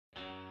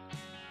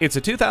It's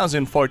a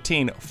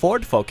 2014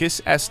 Ford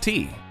Focus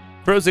ST.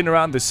 Cruising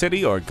around the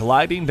city or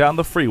gliding down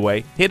the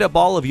freeway, hit up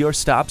all of your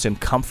stops in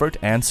comfort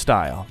and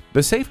style.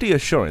 The safety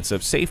assurance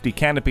of safety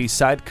canopy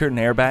side curtain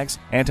airbags,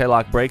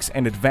 anti-lock brakes,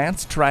 and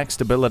advanced track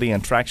stability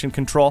and traction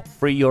control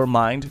free your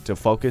mind to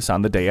focus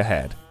on the day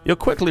ahead. You'll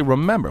quickly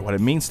remember what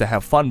it means to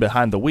have fun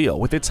behind the wheel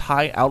with its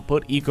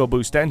high-output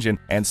EcoBoost engine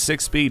and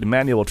 6-speed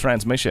manual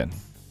transmission.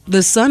 The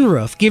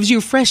sunroof gives you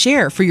fresh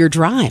air for your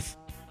drive.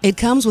 It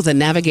comes with a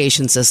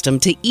navigation system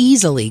to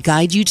easily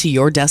guide you to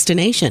your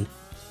destination.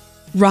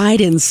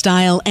 Ride in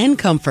style and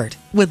comfort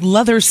with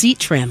leather seat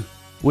trim.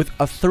 With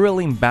a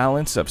thrilling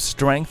balance of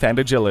strength and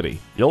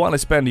agility, you'll want to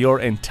spend your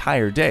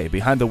entire day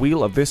behind the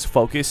wheel of this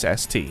Focus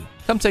ST.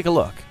 Come take a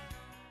look.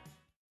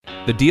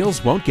 The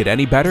deals won't get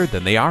any better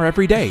than they are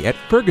every day at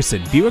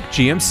Ferguson Buick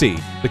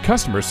GMC. The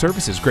customer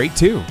service is great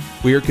too.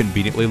 We are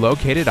conveniently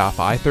located off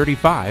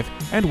I-35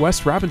 and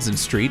West Robinson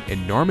Street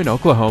in Norman,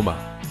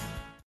 Oklahoma.